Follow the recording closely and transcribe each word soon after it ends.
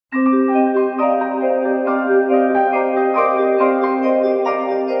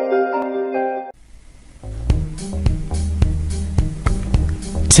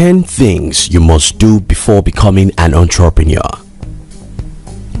10 things you must do before becoming an entrepreneur.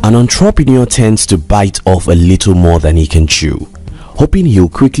 An entrepreneur tends to bite off a little more than he can chew, hoping he'll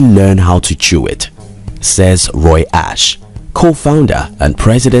quickly learn how to chew it, says Roy Ash, co-founder and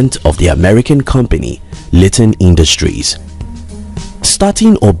president of the American company Litton Industries.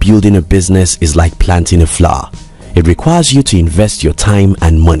 Starting or building a business is like planting a flower. It requires you to invest your time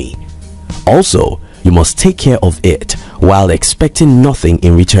and money. Also, you must take care of it while expecting nothing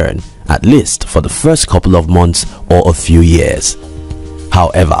in return, at least for the first couple of months or a few years.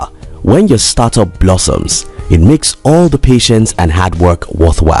 However, when your startup blossoms, it makes all the patience and hard work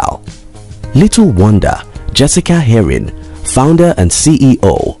worthwhile. Little wonder, Jessica Herring, founder and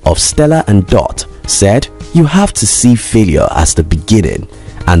CEO of Stella & Dot, said, "You have to see failure as the beginning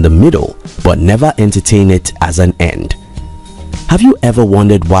and the middle, but never entertain it as an end." Have you ever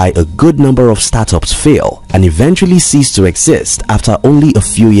wondered why a good number of startups fail and eventually cease to exist after only a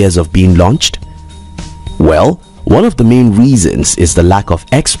few years of being launched? Well, one of the main reasons is the lack of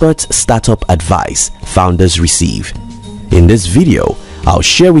expert startup advice founders receive. In this video, I'll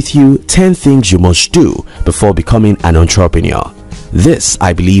share with you 10 things you must do before becoming an entrepreneur. This,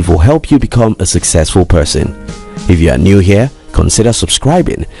 I believe, will help you become a successful person. If you are new here, consider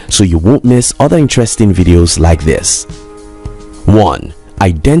subscribing so you won't miss other interesting videos like this. 1.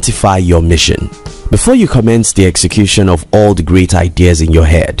 Identify your mission. Before you commence the execution of all the great ideas in your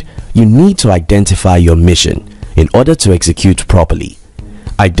head, you need to identify your mission in order to execute properly.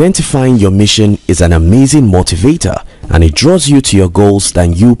 Identifying your mission is an amazing motivator, and it draws you to your goals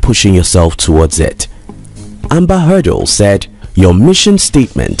than you pushing yourself towards it. Amber Hurdle said, "Your mission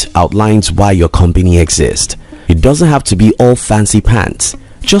statement outlines why your company exists. It doesn't have to be all fancy pants,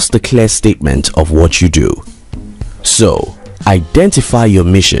 just a clear statement of what you do." So, identify your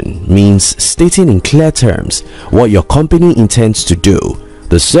mission means stating in clear terms what your company intends to do,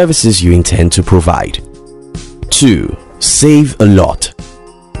 the services you intend to provide. 2. Save a lot.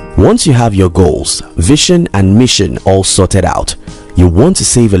 Once you have your goals, vision and mission all sorted out, you want to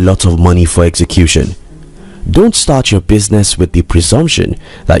save a lot of money for execution. Don't start your business with the presumption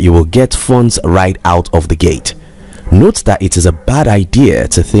that you will get funds right out of the gate. Note that it is a bad idea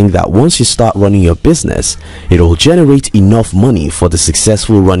to think that once you start running your business, it will generate enough money for the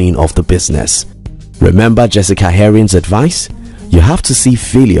successful running of the business. Remember Jessica Herring's advice? You have to see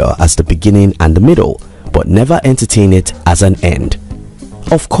failure as the beginning and the middle, but never entertain it as an end.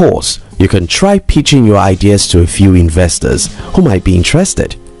 Of course, you can try pitching your ideas to a few investors who might be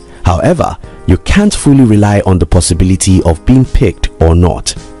interested. However, you can't fully rely on the possibility of being picked or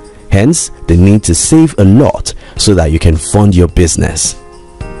not. Hence, the need to save a lot so that you can fund your business.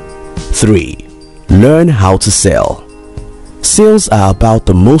 3. Learn how to sell. Sales are about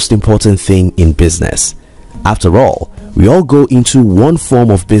the most important thing in business. After all, we all go into one form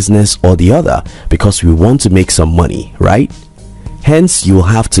of business or the other because we want to make some money, right? Hence, you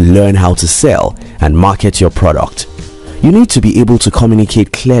will have to learn how to sell and market your product. You need to be able to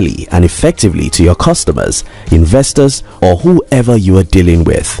communicate clearly and effectively to your customers, investors, or whoever you are dealing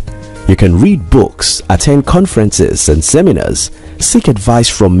with. You can read books, attend conferences and seminars, seek advice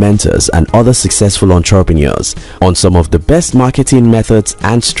from mentors and other successful entrepreneurs on some of the best marketing methods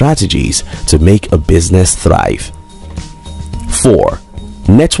and strategies to make a business thrive. 4.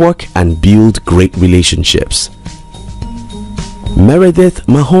 Network and build great relationships. Meredith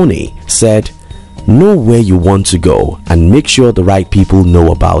Mahoney said, "Know where you want to go and make sure the right people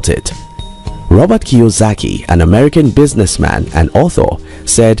know about it." Robert Kiyosaki, an American businessman and author,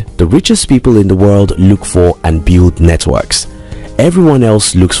 said, "The richest people in the world look for and build networks. Everyone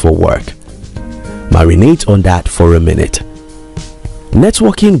else looks for work." Marinate on that for a minute.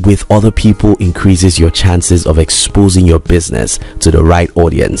 Networking with other people increases your chances of exposing your business to the right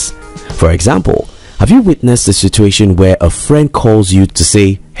audience. For example, have you witnessed a situation where a friend calls you to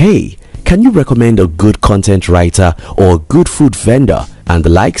say, "Hey, can you recommend a good content writer or a good food vendor," and the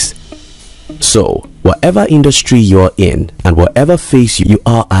likes? So, whatever industry you're in and whatever phase you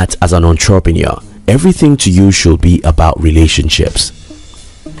are at as an entrepreneur, everything to you should be about relationships.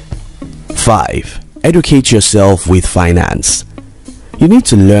 5. Educate yourself with finance. You need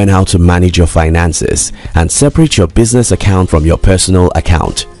to learn how to manage your finances and separate your business account from your personal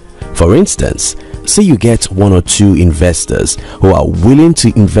account. For instance, say you get 1 or 2 investors who are willing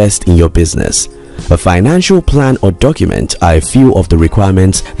to invest in your business. A financial plan or document are a few of the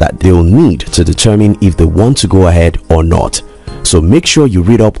requirements that they'll need to determine if they want to go ahead or not. So make sure you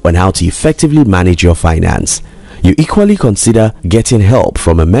read up on how to effectively manage your finance. You equally consider getting help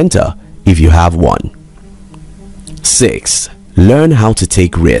from a mentor if you have one. 6. Learn how to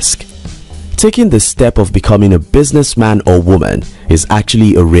take risk. Taking the step of becoming a businessman or woman is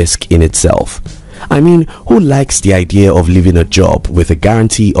actually a risk in itself. I mean, who likes the idea of leaving a job with a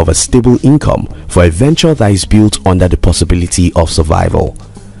guarantee of a stable income for a venture that is built under the possibility of survival?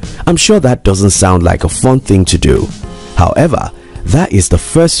 I'm sure that doesn't sound like a fun thing to do. However, that is the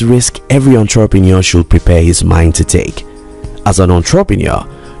first risk every entrepreneur should prepare his mind to take. As an entrepreneur,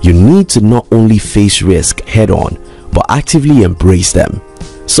 you need to not only face risk head-on, but actively embrace them.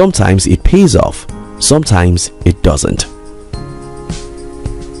 Sometimes it pays off, sometimes it doesn't.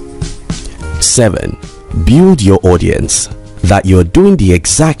 7. Build your audience. That you're doing the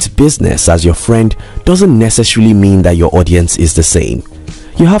exact business as your friend doesn't necessarily mean that your audience is the same.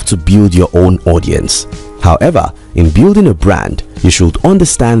 You have to build your own audience. However, in building a brand, you should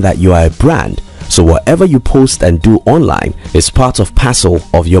understand that you are a brand, so whatever you post and do online is part of parcel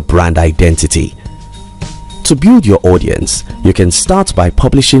of your brand identity. To build your audience, you can start by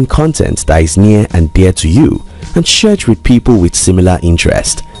publishing content that is near and dear to you and share it with people with similar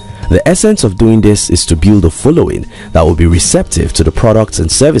interest. The essence of doing this is to build a following that will be receptive to the products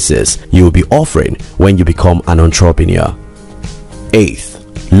and services you will be offering when you become an entrepreneur.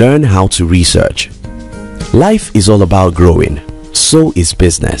 8th, learn how to research. Life is all about growing, so is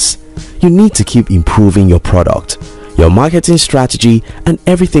business. You need to keep improving your product, your marketing strategy, and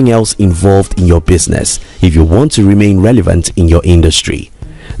everything else involved in your business if you want to remain relevant in your industry.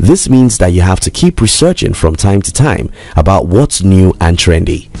 This means that you have to keep researching from time to time about what's new and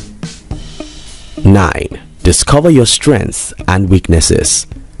trendy. 9. Discover your strengths and weaknesses.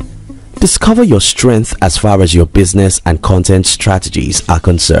 Discover your strength as far as your business and content strategies are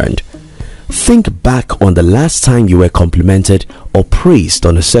concerned. Think back on the last time you were complimented or praised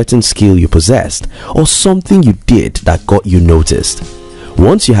on a certain skill you possessed or something you did that got you noticed.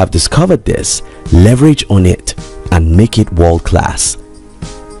 Once you have discovered this, leverage on it and make it world-class.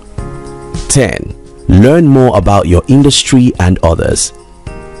 10. Learn more about your industry and others.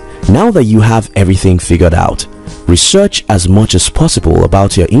 Now that you have everything figured out, research as much as possible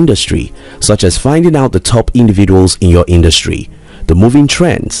about your industry, such as finding out the top individuals in your industry, the moving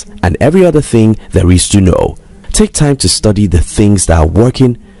trends, and every other thing there is to know. Take time to study the things that are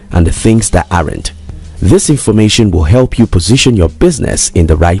working and the things that aren't. This information will help you position your business in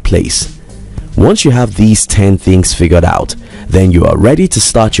the right place. Once you have these 10 things figured out, then you are ready to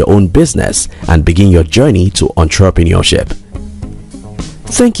start your own business and begin your journey to entrepreneurship.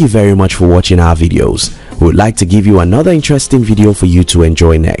 Thank you very much for watching our videos. We would like to give you another interesting video for you to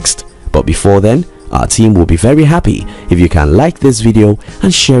enjoy next. But before then, our team will be very happy if you can like this video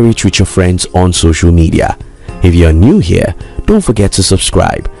and share it with your friends on social media. If you are new here, don't forget to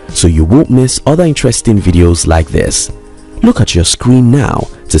subscribe so you won't miss other interesting videos like this. Look at your screen now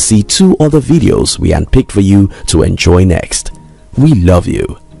to see 2 other videos we handpicked for you to enjoy next. We love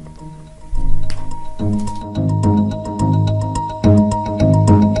you.